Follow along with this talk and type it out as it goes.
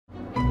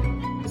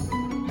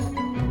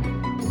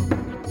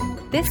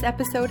This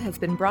episode has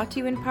been brought to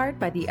you in part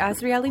by the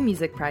Azrieli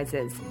Music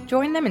Prizes.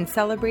 Join them in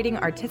celebrating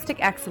artistic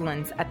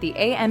excellence at the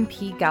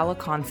AMP Gala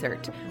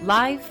Concert,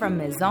 live from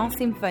Maison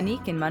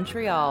Symphonique in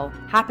Montreal,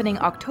 happening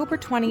October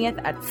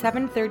 20th at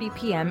 7:30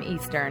 p.m.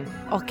 Eastern.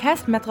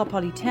 Orchestre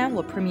Metropolitain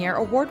will premiere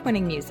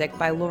award-winning music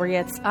by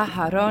laureates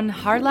Aharon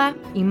Harla,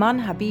 Iman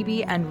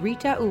Habibi, and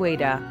Rita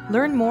Ueda.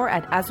 Learn more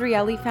at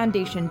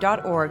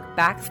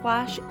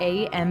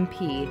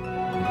azrielifoundation.org/AMP.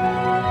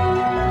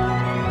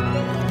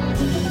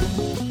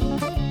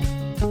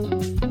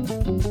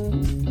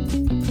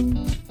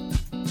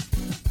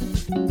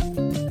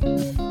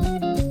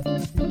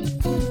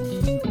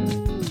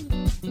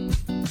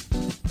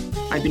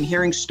 I've been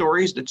hearing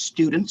stories that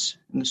students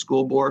in the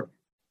school board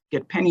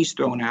get pennies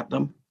thrown at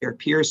them. Their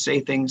peers say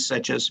things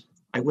such as,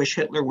 "I wish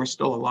Hitler were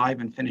still alive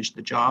and finished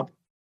the job."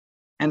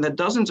 And that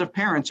dozens of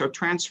parents are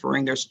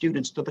transferring their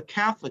students to the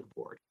Catholic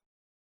board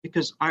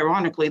because,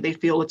 ironically, they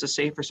feel it's a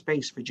safer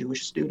space for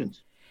Jewish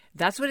students.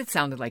 That's what it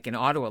sounded like in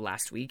Ottawa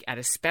last week at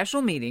a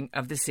special meeting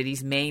of the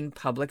city's main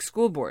public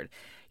school board.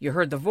 You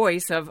heard the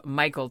voice of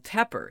Michael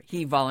Tepper.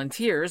 He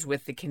volunteers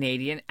with the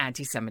Canadian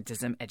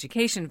Anti-Semitism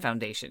Education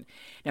Foundation.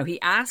 Now,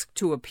 he asked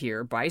to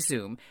appear by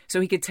Zoom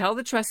so he could tell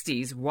the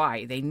trustees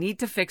why they need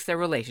to fix their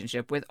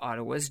relationship with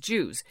Ottawa's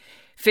Jews,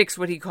 fix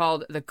what he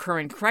called the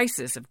current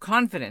crisis of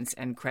confidence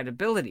and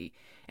credibility.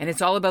 And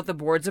it's all about the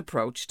board's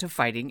approach to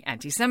fighting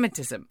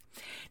anti-Semitism.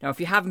 Now, if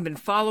you haven't been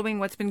following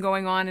what's been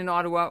going on in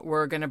Ottawa,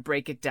 we're going to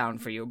break it down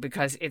for you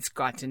because it's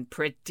gotten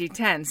pretty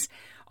tense.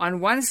 On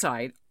one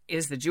side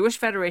is the Jewish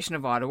Federation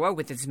of Ottawa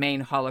with its main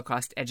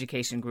Holocaust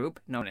education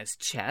group, known as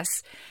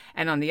CHESS.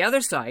 And on the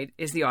other side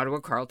is the Ottawa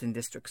Carleton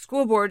District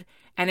School Board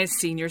and its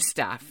senior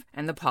staff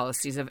and the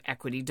policies of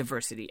equity,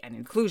 diversity, and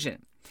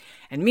inclusion.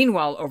 And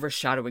meanwhile,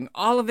 overshadowing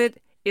all of it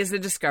is the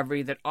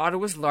discovery that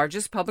Ottawa's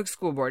largest public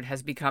school board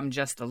has become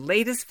just the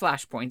latest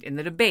flashpoint in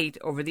the debate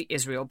over the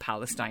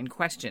Israel-Palestine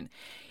question.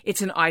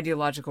 It's an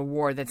ideological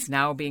war that's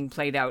now being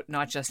played out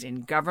not just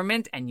in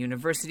government and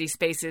university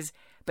spaces,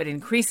 but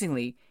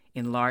increasingly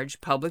in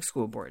large public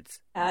school boards.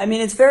 I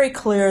mean, it's very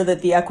clear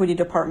that the equity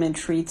department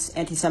treats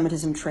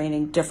anti-Semitism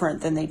training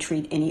different than they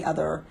treat any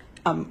other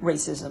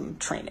racism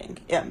training.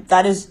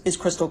 That is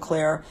crystal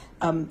clear.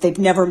 They've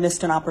never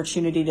missed an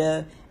opportunity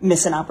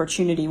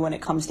when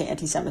it comes to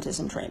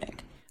anti-Semitism training.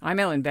 I'm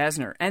Ellen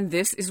Besner, and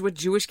this is what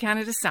Jewish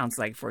Canada sounds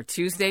like for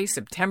Tuesday,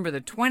 September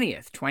the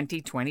 20th,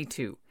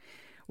 2022.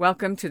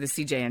 Welcome to the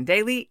CJN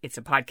Daily. It's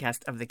a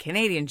podcast of the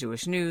Canadian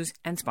Jewish News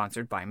and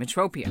sponsored by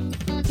Metropia.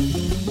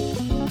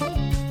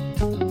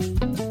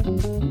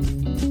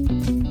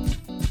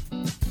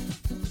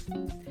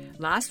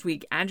 Last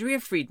week, Andrea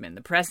Friedman,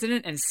 the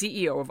president and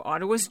CEO of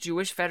Ottawa's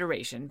Jewish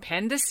Federation,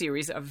 penned a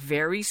series of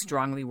very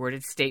strongly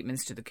worded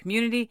statements to the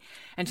community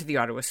and to the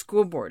Ottawa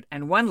School Board,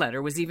 and one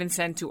letter was even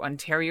sent to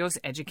Ontario's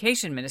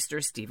Education Minister,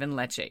 Stephen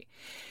Lecce.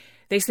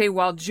 They say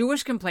while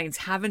Jewish complaints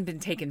haven't been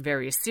taken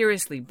very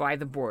seriously by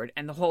the board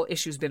and the whole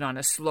issue's been on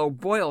a slow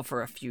boil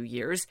for a few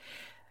years,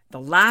 the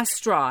last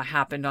straw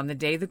happened on the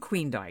day the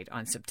Queen died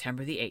on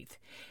September the 8th.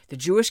 The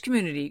Jewish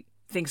community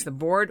thinks the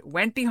board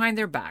went behind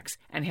their backs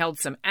and held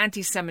some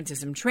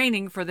anti-Semitism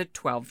training for the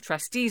 12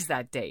 trustees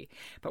that day.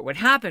 But what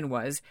happened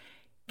was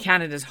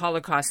Canada's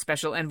Holocaust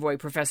Special Envoy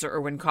Professor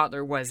Erwin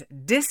Kotler was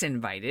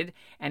disinvited,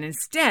 and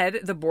instead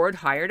the board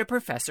hired a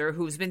professor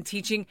who's been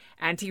teaching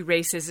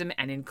anti-racism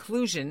and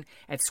inclusion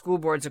at school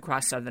boards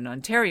across southern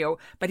Ontario,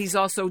 but he's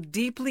also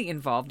deeply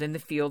involved in the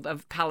field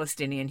of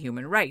Palestinian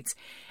human rights,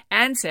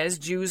 and says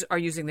Jews are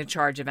using the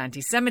charge of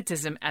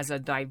anti-Semitism as a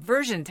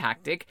diversion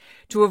tactic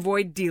to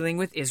avoid dealing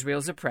with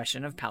Israel's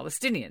oppression of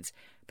Palestinians.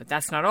 But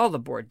that's not all the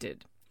board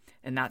did.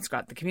 And that's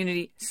got the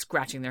community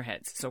scratching their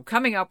heads. So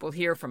coming up, we'll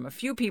hear from a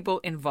few people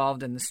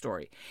involved in the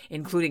story,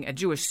 including a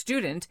Jewish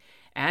student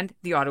and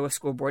the Ottawa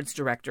School Board's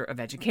Director of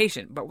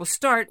Education. But we'll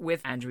start with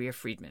Andrea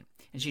Friedman,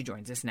 and she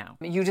joins us now.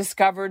 You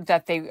discovered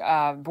that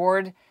the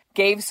board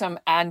gave some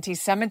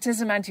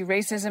anti-Semitism,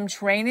 anti-racism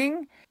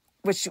training,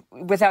 which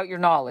without your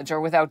knowledge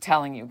or without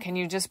telling you. Can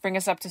you just bring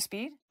us up to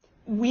speed?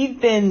 We've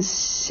been,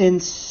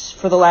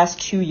 for the last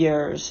 2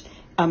 years,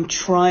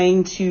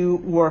 trying to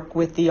work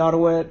with the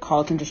Ottawa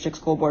Carleton District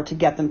School Board to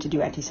get them to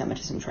do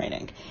anti-Semitism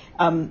training.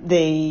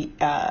 They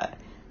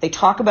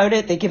talk about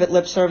it, they give it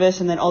lip service,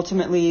 and then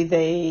ultimately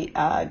they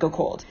go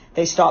cold.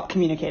 They stop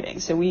communicating.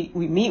 So we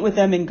meet with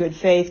them in good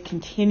faith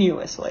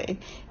continuously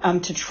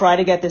to try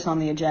to get this on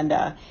the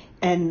agenda.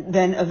 And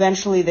then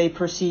eventually they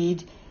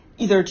proceed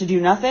either to do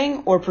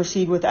nothing or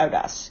proceed without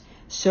us.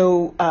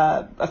 So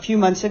a few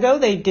months ago,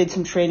 they did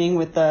some training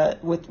with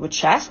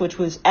CHESS, which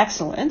was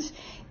excellent,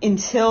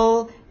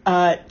 until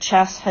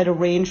CHESS had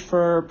arranged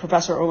for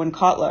Professor Erwin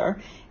Kotler,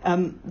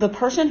 the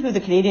person who the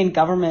Canadian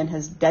government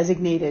has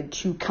designated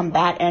to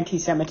combat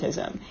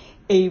anti-Semitism,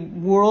 a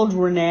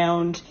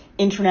world-renowned,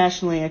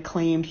 internationally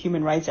acclaimed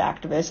human rights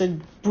activist, a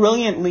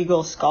brilliant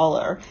legal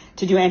scholar,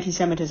 to do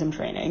anti-Semitism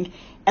training,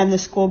 and the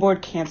school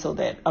board canceled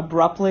it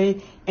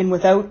abruptly and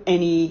without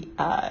any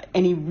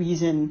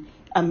reason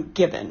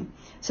given.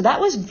 So that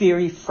was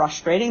very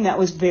frustrating. That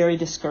was very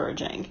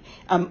discouraging.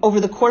 Over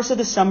the course of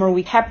the summer,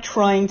 we kept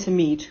trying to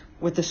meet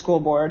with the school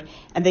board,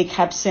 and they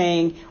kept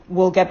saying,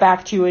 we'll get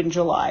back to you in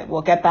July.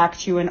 We'll get back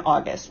to you in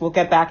August. We'll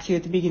get back to you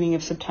at the beginning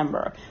of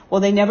September.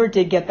 Well, they never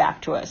did get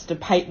back to us,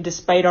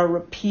 despite our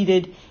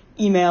repeated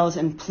emails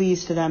and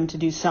pleas to them to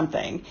do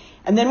something.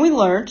 And then we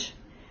learned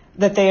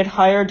that they had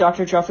hired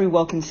Dr. Jeffrey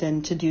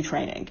Wilkinson to do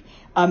training,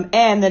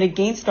 and that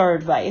against our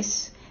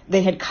advice,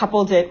 they had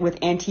coupled it with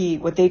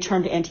what they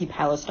termed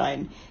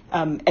anti-Palestine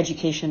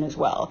education as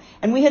well.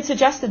 And we had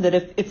suggested that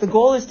if the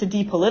goal is to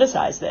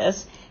depoliticize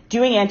this,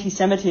 doing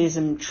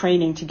anti-Semitism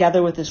training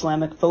together with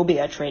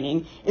Islamophobia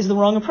training is the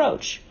wrong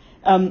approach.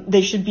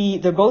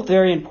 They're both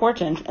very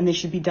important, and they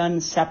should be done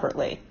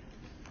separately.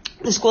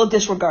 The school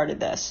disregarded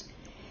this.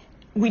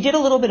 We did a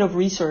little bit of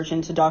research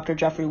into Dr.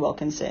 Jeffrey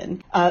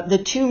Wilkinson.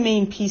 The two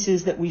main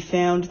pieces that we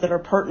found that are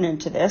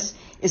pertinent to this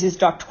is his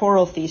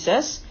doctoral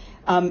thesis,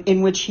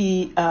 in which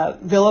he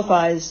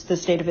vilifies the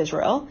state of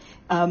Israel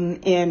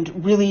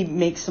and really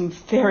makes some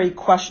very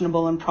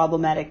questionable and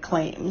problematic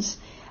claims.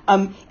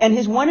 And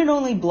his one and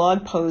only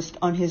blog post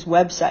on his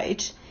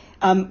website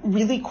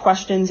really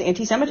questions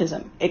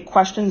anti-Semitism. It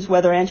questions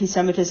whether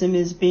anti-Semitism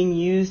is being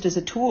used as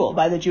a tool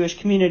by the Jewish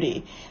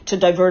community to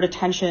divert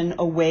attention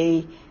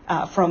away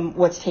from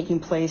what's taking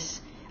place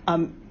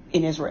in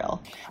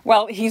Israel.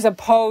 Well, he's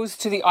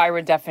opposed to the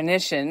IRA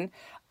definition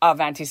of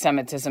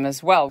anti-Semitism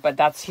as well, but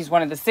he's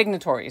one of the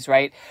signatories,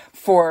 right,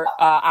 for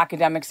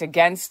academics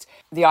against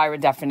the IRA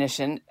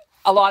definition.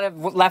 A lot of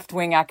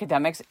left-wing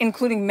academics,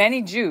 including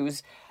many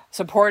Jews,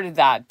 supported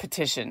that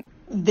petition.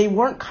 They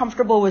weren't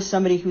comfortable with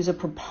somebody who's a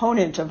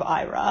proponent of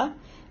IRA,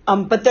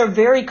 but they're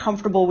very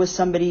comfortable with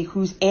somebody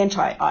who's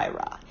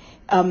anti-IRA.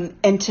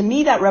 And to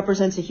me, that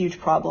represents a huge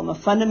problem. A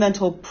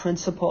fundamental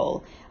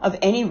principle of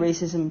any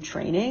racism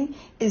training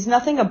is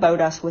nothing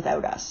about us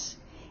without us.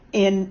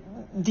 And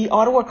the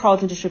Ottawa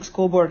Carleton District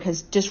School Board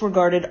has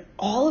disregarded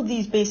all of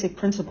these basic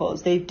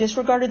principles. They've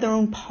disregarded their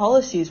own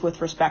policies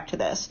with respect to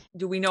this.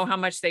 Do we know how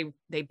much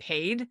they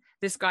paid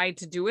this guy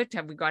to do it?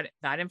 Have we got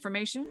that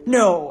information?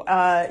 No.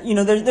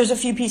 There's a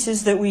few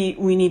pieces that we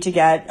need to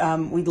get.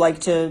 We'd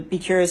like to be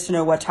curious to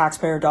know what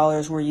taxpayer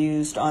dollars were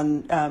used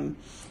on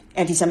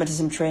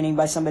anti-Semitism training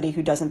by somebody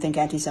who doesn't think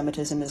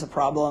anti-Semitism is a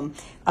problem.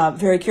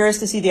 Very curious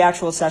to see the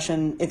actual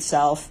session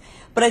itself.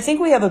 But I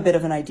think we have a bit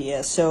of an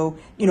idea. So,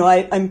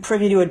 I'm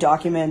privy to a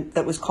document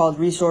that was called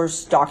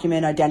Resource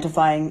Document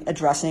Identifying,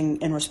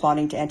 Addressing, and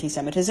Responding to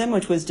Anti-Semitism,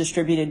 which was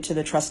distributed to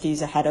the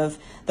trustees ahead of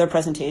their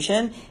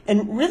presentation.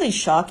 And really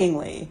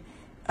shockingly,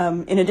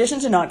 in addition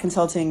to not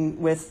consulting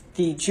with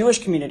the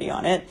Jewish community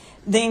on it,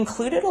 they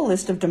included a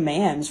list of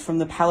demands from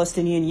the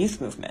Palestinian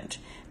youth movement.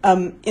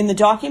 In the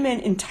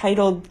document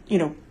entitled,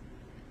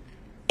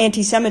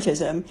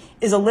 Anti-Semitism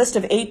is a list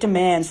of 8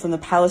 demands from the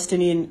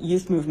Palestinian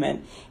youth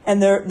movement.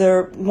 And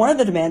one of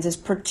the demands is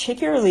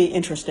particularly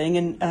interesting.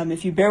 And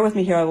if you bear with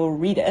me here, I will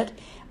read it.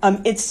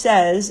 It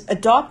says,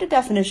 adopt a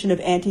definition of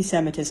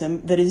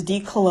anti-Semitism that is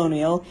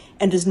decolonial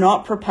and does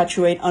not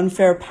perpetuate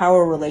unfair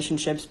power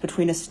relationships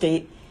between a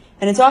state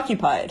and its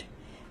occupied.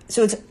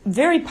 So it's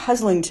very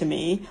puzzling to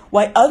me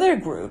why other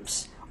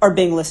groups are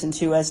being listened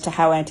to as to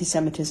how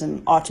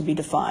anti-Semitism ought to be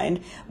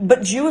defined,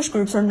 but Jewish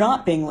groups are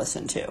not being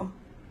listened to.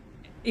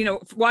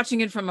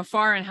 Watching it from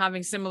afar and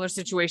having similar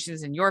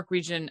situations in York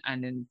Region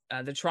and in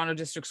the Toronto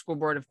District School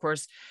Board, of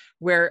course,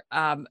 where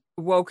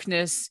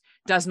wokeness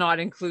does not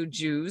include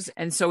Jews.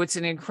 And so it's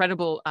an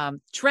incredible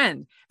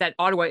trend that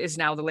Ottawa is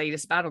now the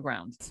latest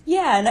battleground.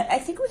 Yeah, and I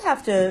think we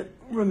have to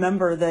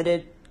remember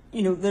that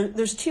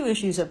there's 2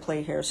 issues at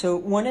play here. So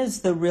one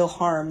is the real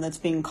harm that's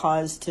being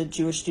caused to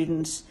Jewish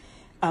students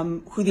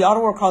who the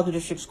Ottawa Carleton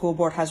District School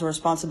Board has a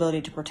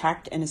responsibility to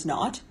protect and is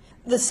not.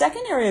 The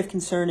second area of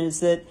concern is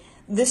that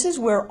this is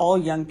where all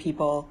young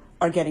people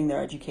are getting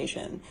their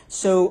education.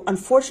 So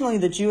unfortunately,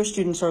 the Jewish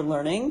students are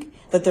learning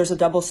that there's a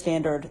double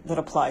standard that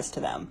applies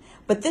to them.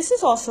 But this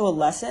is also a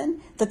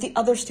lesson that the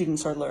other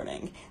students are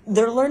learning.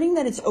 They're learning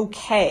that it's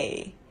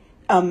okay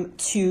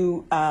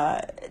to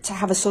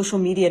have a social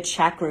media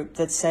chat group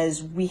that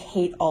says we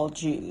hate all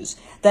Jews,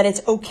 that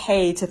it's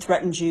okay to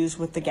threaten Jews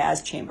with the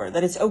gas chamber,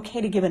 that it's okay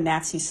to give a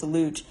Nazi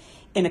salute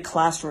in a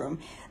classroom.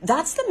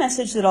 That's the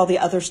message that all the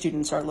other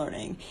students are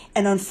learning.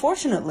 And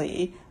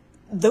unfortunately,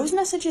 those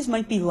messages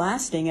might be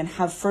lasting and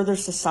have further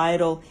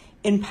societal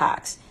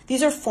impacts.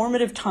 These are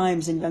formative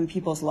times in young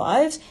people's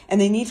lives, and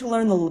they need to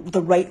learn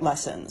the right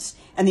lessons.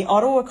 And the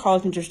Ottawa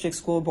Carleton District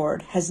School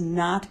Board has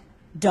not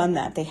done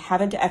that. They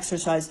haven't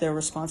exercised their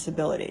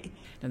responsibility.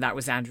 Now, that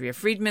was Andrea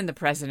Friedman, the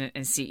president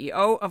and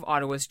CEO of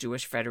Ottawa's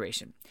Jewish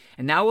Federation.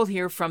 And now we'll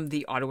hear from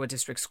the Ottawa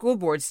District School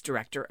Board's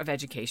Director of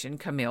Education,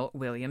 Camille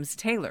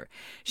Williams-Taylor.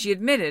 She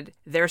admitted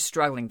they're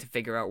struggling to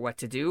figure out what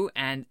to do,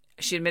 and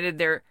she admitted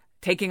they're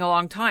taking a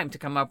long time to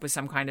come up with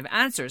some kind of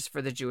answers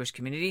for the Jewish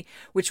community,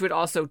 which would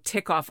also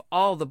tick off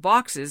all the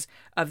boxes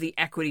of the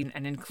equity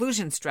and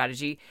inclusion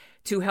strategy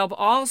to help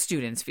all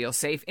students feel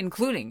safe,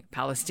 including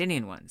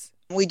Palestinian ones.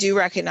 We do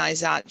recognize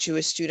that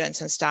Jewish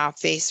students and staff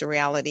face the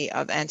reality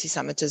of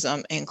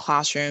anti-Semitism in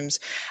classrooms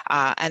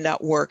and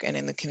at work and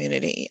in the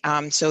community.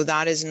 So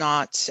that is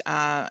not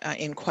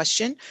in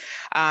question.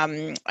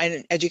 And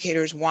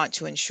educators want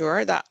to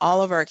ensure that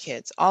all of our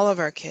kids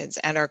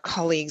and our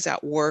colleagues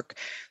at work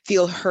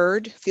feel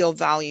heard, feel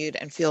valued,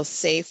 and feel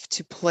safe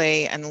to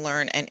play and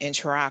learn and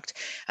interact,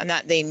 and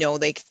that they know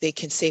they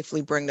can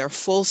safely bring their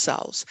full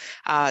selves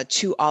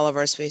to all of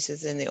our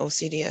spaces in the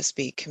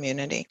OCDSB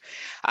community.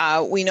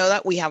 We know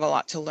that we have a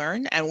lot to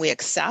learn, and we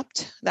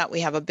accept that we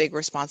have a big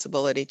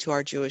responsibility to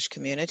our Jewish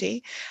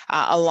community,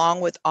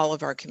 along with all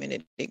of our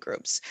community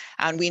groups.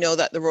 And we know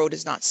that the road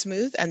is not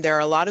smooth, and there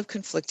are a lot of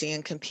conflicting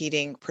and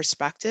competing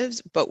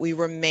perspectives, but we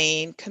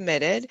remain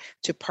committed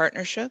to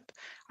partnership,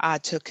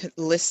 to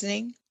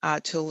listening,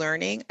 to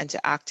learning, and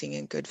to acting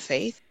in good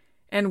faith.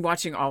 And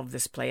watching all of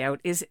this play out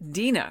is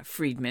Dina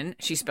Friedman.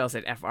 She spells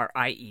it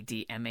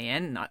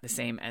Friedman, not the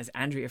same as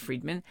Andrea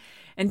Friedman.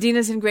 And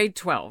Dina's in grade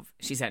 12.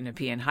 She's at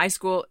Nepean High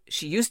School.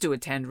 She used to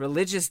attend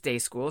religious day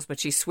schools, but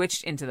she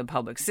switched into the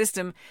public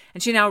system,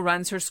 and she now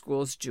runs her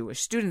school's Jewish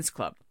Students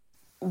Club.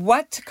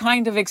 What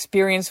kind of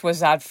experience was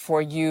that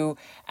for you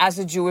as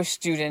a Jewish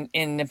student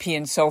in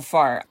Nepean so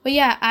far? Well,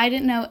 yeah, I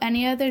didn't know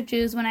any other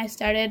Jews when I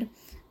started.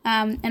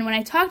 And when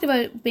I talked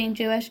about being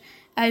Jewish,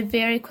 I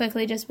very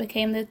quickly just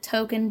became the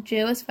token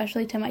Jew,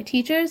 especially to my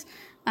teachers.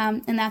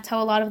 And that's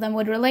how a lot of them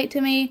would relate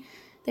to me.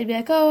 They'd be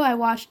like, oh, I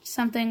watched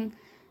something,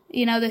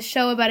 this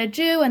show about a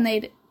Jew, and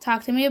they'd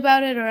talk to me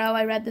about it, or, oh,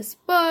 I read this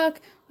book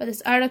or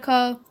this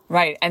article.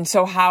 Right. And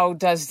so how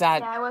does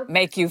that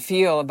make you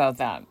feel about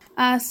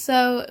that?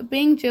 So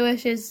being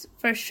Jewish is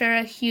for sure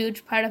a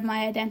huge part of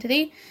my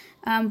identity.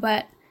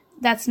 But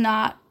that's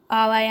not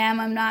all I am.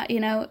 I'm not,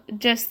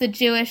 just the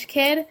Jewish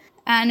kid.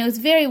 And it was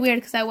very weird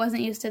because I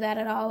wasn't used to that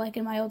at all. Like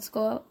in my old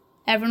school,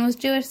 everyone was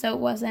Jewish, so it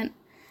wasn't,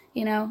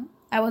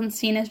 I wasn't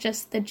seen as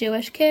just the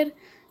Jewish kid.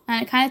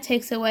 And it kind of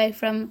takes away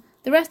from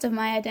the rest of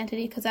my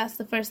identity because that's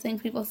the first thing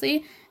people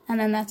see, and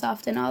then that's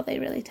often all they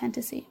really tend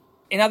to see.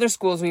 In other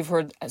schools, we've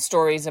heard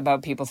stories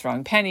about people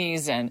throwing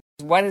pennies. And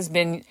what has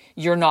been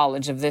your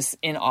knowledge of this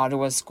in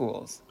Ottawa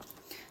schools?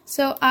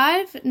 So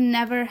I've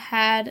never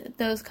had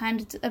those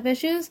kinds of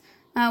issues.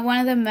 One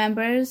of the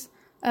members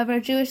of our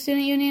Jewish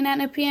Student Union at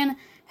Nepean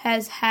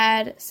has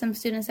had some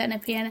students at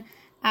Nepean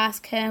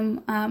ask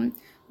him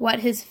what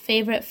his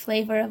favorite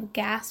flavor of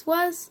gas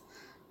was.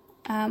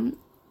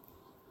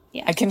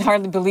 Yeah. I can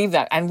hardly believe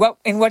that. And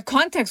in what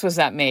context was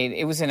that made?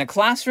 It was in a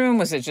classroom?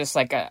 Was it just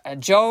like a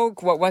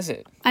joke? What was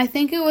it? I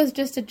think it was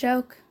just a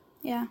joke,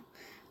 yeah.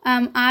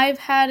 I've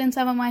had in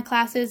some of my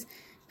classes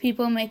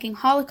people making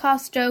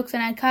Holocaust jokes,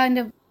 and I'd kind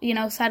of,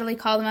 subtly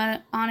call them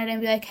out on it and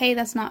be like, hey,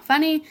 that's not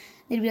funny.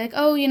 They'd be like,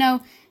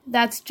 oh,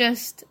 that's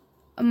just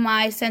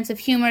my sense of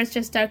humor. It's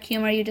just dark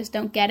humor. You just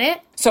don't get it.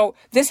 So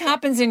this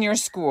happens in your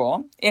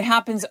school. It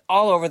happens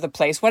all over the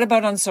place. What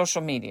about on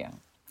social media?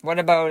 What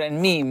about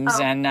in memes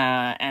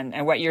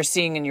and what you're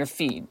seeing in your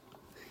feed?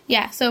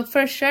 Yeah, so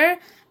for sure,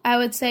 I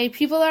would say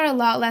people are a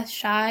lot less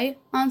shy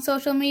on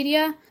social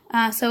media.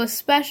 So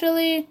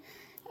especially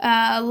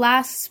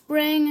last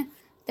spring,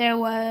 there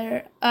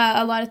were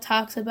a lot of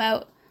talks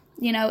about,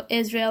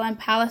 Israel and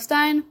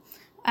Palestine.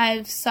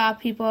 I saw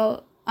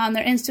people on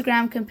their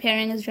Instagram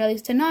comparing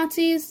Israelis to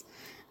Nazis.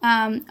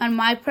 On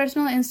my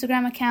personal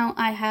Instagram account,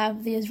 I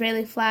have the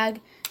Israeli flag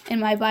in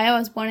my bio. I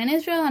was born in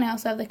Israel, and I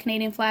also have the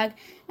Canadian flag.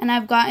 And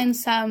I've gotten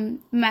some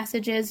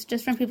messages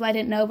just from people I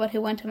didn't know but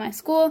who went to my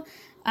school.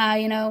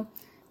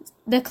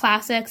 The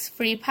classics,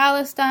 Free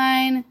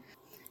Palestine,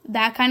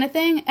 that kind of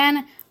thing.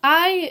 And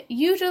I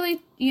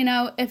usually,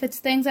 if it's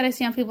things that I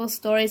see on people's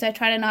stories, I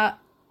try to not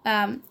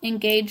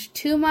engage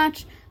too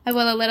much. I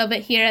will a little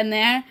bit here and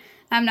there.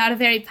 I'm not a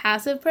very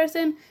passive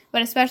person,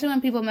 but especially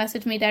when people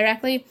message me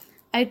directly,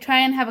 I try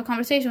and have a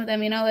conversation with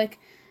them,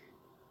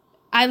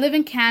 I live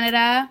in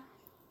Canada.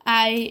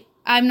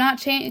 I'm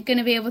not going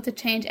to be able to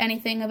change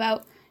anything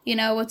about,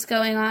 what's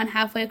going on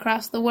halfway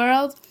across the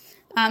world.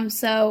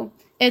 So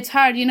it's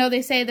hard.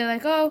 They say, they're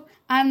like, oh,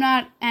 I'm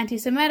not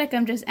anti-Semitic,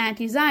 I'm just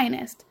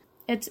anti-Zionist.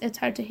 It's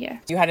hard to hear.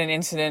 You had an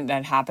incident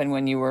that happened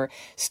when you were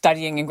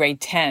studying in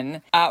grade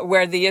 10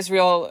 where the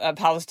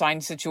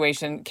Israel-Palestine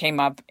situation came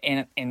up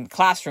in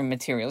classroom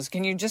materials.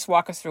 Can you just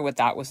walk us through what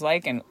that was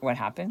like and what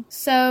happened?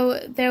 So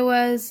there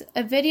was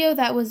a video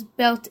that was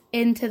built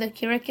into the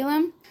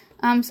curriculum.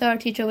 So our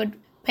teacher would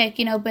pick,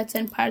 bits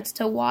and parts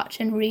to watch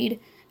and read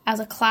as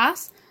a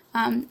class.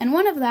 And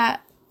one of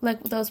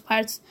those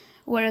parts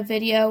were a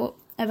video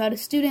about a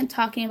student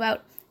talking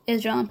about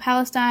Israel and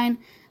Palestine,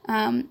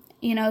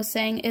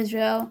 saying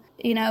Israel,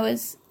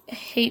 is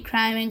hate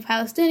criming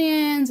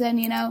Palestinians and,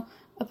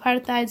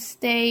 apartheid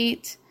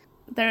state.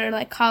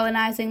 They're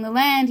colonizing the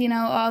land,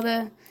 all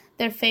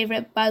their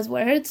favorite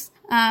buzzwords.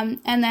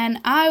 And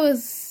then I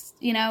was,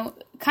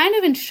 kind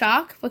of in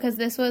shock because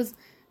this was,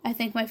 I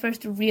think, my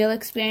first real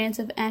experience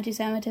of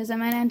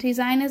anti-Semitism and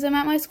anti-Zionism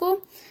at my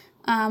school.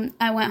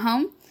 I went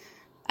home,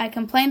 I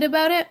complained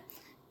about it,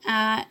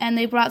 and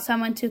they brought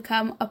someone to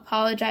come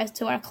apologize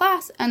to our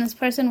class. And this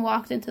person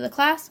walked into the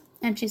class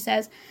and she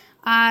says,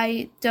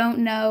 I don't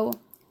know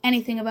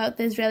anything about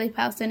the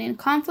Israeli-Palestinian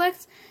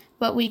conflict,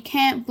 but we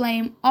can't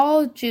blame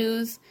all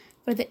Jews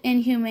for the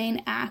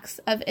inhumane acts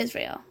of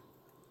Israel.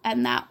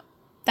 And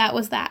that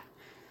was that.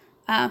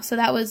 So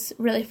that was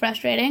really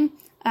frustrating.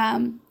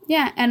 And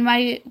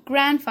my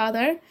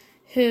grandfather,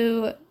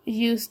 who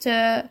used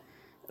to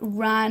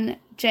run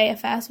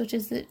JFS, which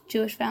is the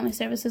Jewish Family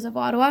Services of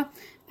Ottawa,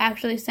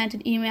 actually sent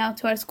an email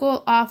to our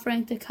school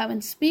offering to come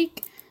and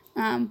speak,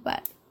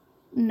 but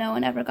no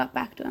one ever got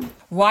back to him.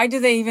 Why do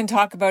they even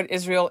talk about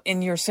Israel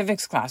in your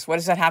civics class? What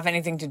does that have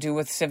anything to do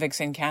with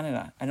civics in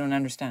Canada? I don't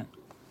understand.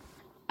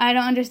 I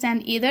don't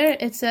understand either.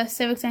 It's a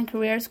civics and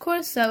careers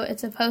course, so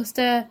it's supposed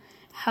to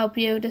help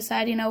you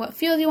decide, what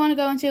field you want to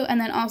go into, and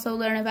then also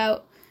learn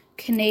about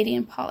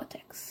Canadian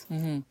politics.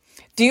 Mm-hmm.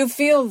 Do you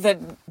feel that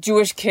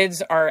Jewish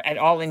kids are at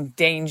all in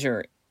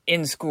danger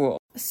in school?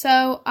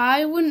 So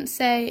I wouldn't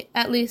say,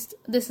 at least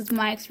this is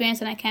my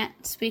experience, and I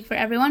can't speak for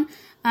everyone.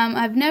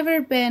 I've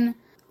never been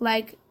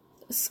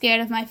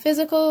scared of my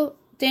physical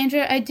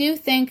danger. I do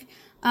think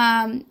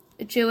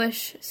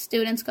Jewish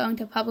students going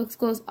to public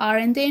schools are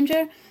in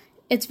danger.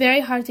 It's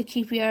very hard to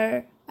keep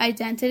your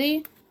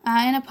identity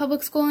in a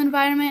public school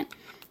environment,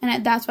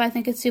 and that's why I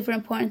think it's super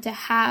important to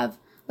have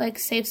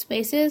safe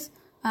spaces,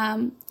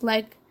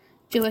 like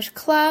Jewish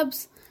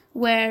clubs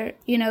where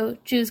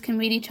Jews can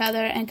meet each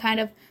other and kind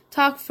of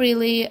talk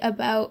freely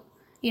about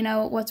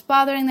what's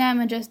bothering them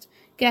and just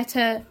get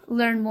to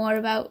learn more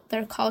about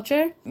their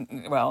culture.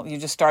 Well, you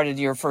just started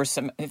your first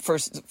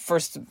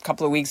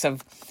couple of weeks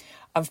of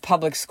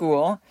public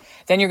school.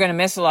 Then you're going to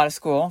miss a lot of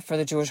school for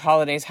the Jewish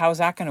holidays. How's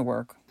that going to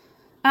work?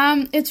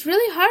 It's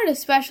really hard,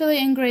 especially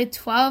in grade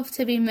 12,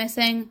 to be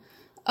missing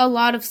a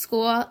lot of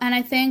school. And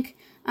I think,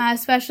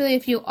 especially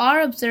if you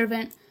are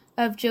observant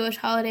of Jewish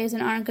holidays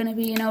and aren't going to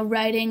be,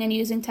 writing and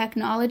using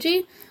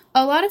technology,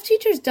 a lot of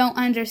teachers don't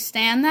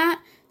understand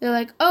that. They're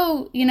like,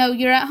 oh,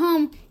 you're at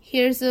home.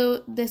 Here's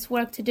this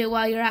work to do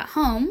while you're at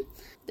home.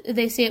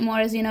 They see it more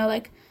as,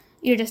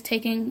 you're just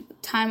taking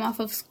time off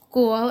of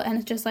school and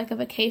it's just like a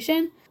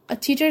vacation.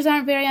 Teachers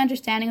aren't very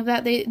understanding of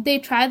that. They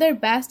try their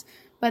best,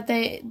 but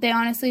they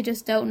honestly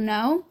just don't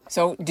know.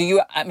 So do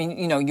you,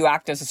 you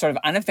act as a sort of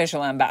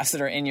unofficial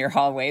ambassador in your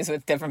hallways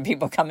with different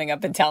people coming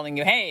up and telling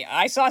you, hey,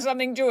 I saw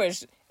something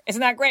Jewish.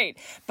 Isn't that great?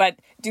 But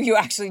do you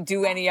actually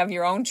do any of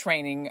your own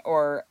training,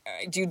 or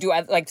do you do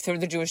through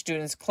the Jewish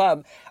Students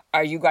Club?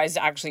 Are you guys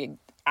actually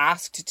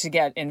asked to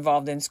get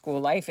involved in school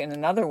life in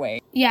another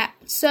way? Yeah.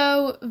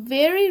 So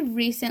very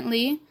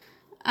recently,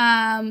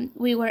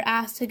 we were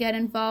asked to get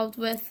involved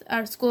with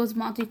our school's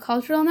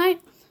multicultural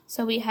night.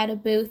 So we had a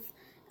booth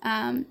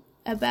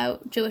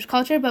about Jewish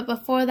culture, but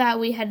before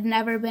that, we had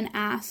never been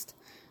asked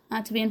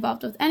to be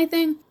involved with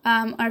anything.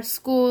 Our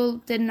school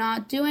did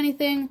not do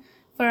anything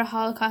for a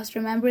Holocaust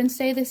Remembrance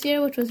Day this year,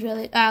 which was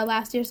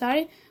last year,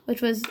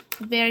 which was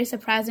very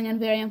surprising and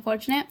very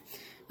unfortunate.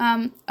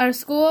 Our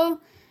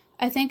school,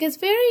 I think, is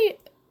very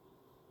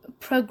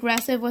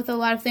progressive with a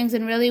lot of things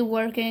and really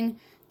working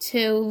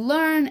to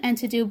learn and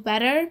to do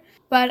better.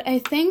 But I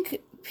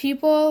think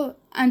people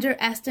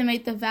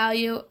underestimate the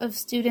value of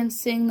students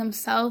seeing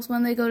themselves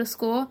when they go to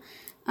school.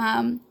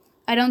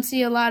 I don't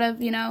see a lot of,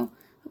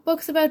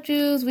 books about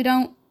Jews. We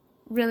don't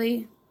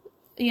really,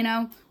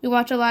 we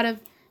watch a lot of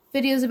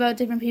videos about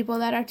different people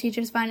that our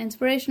teachers find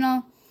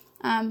inspirational.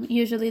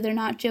 Usually they're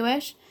not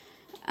Jewish.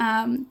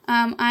 I'm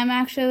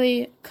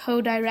actually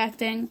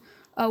co-directing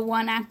a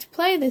one-act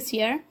play this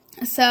year.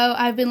 So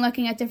I've been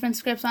looking at different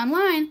scripts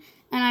online,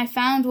 and I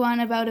found one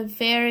about a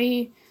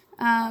very,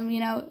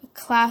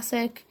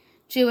 classic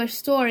Jewish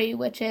story,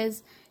 which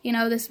is,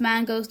 this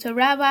man goes to a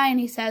rabbi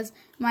and he says,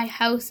 my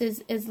house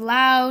is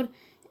loud.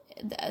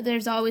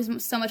 There's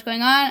always so much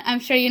going on, I'm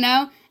sure you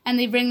know, and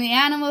they bring the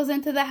animals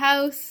into the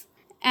house.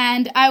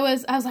 And I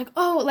was like,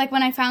 oh,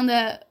 when I found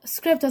the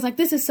script, I was like,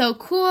 this is so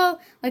cool.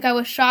 I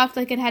was shocked.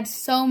 It had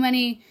so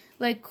many,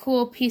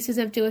 cool pieces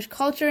of Jewish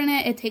culture in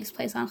it. It takes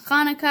place on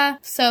Hanukkah.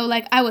 So,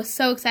 I was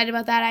so excited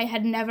about that.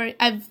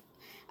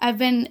 I've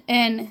been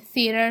in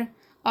theater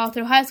all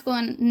through high school,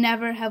 and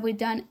never have we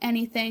done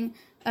anything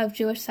of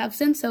Jewish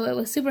substance. So it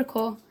was super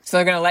cool. So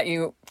they're going to let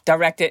you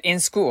direct it in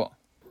school?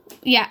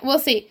 Yeah, we'll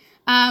see.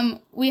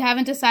 We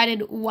haven't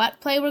decided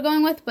what play we're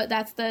going with, but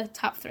that's the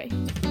top 3.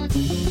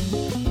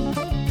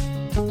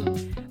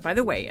 By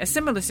the way, a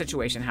similar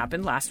situation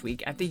happened last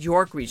week at the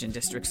York Region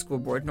District School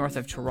Board north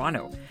of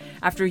Toronto.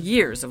 After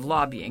years of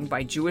lobbying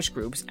by Jewish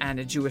groups and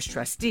a Jewish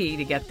trustee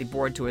to get the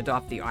board to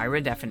adopt the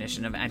IRA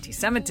definition of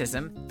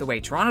anti-Semitism, the way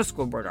Toronto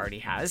School Board already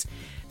has,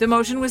 the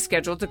motion was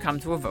scheduled to come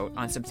to a vote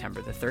on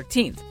September the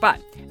 13th.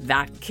 But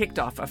that kicked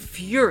off a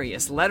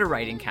furious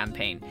letter-writing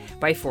campaign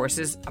by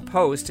forces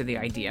opposed to the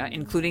idea,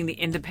 including the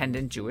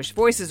Independent Jewish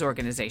Voices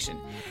organization.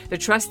 The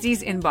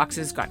trustees'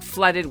 inboxes got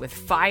flooded with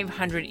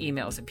 500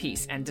 emails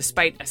apiece, and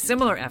despite a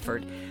similar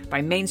effort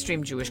by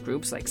mainstream Jewish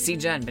groups like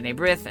Sija and B'nai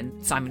B'rith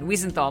and Simon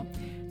Wiesenthal,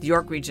 the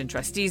York Region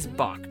trustees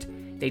balked.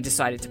 They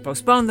decided to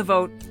postpone the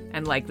vote,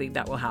 and likely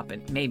that will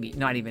happen maybe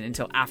not even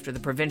until after the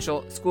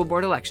provincial school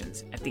board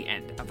elections at the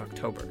end of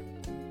October.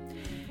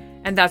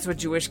 And that's what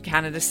Jewish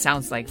Canada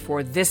sounds like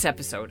for this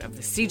episode of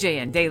the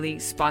CJN Daily,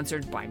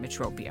 sponsored by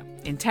Metropia.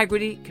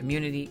 Integrity,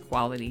 community,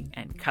 quality,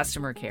 and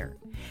customer care.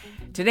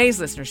 Today's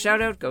listener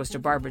shoutout goes to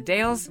Barbara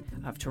Dales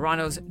of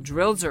Toronto's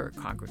Drilzer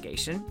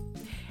congregation.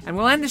 And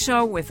we'll end the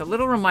show with a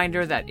little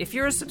reminder that if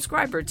you're a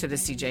subscriber to the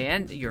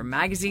CJN, your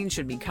magazine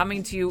should be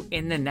coming to you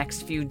in the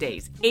next few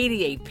days.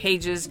 88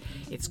 pages.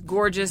 It's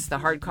gorgeous. The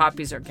hard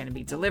copies are going to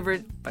be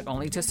delivered, but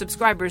only to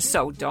subscribers,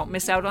 so don't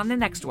miss out on the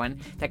next one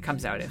that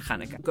comes out at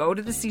Hanukkah. Go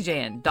to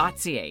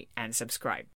thecjn.ca and subscribe.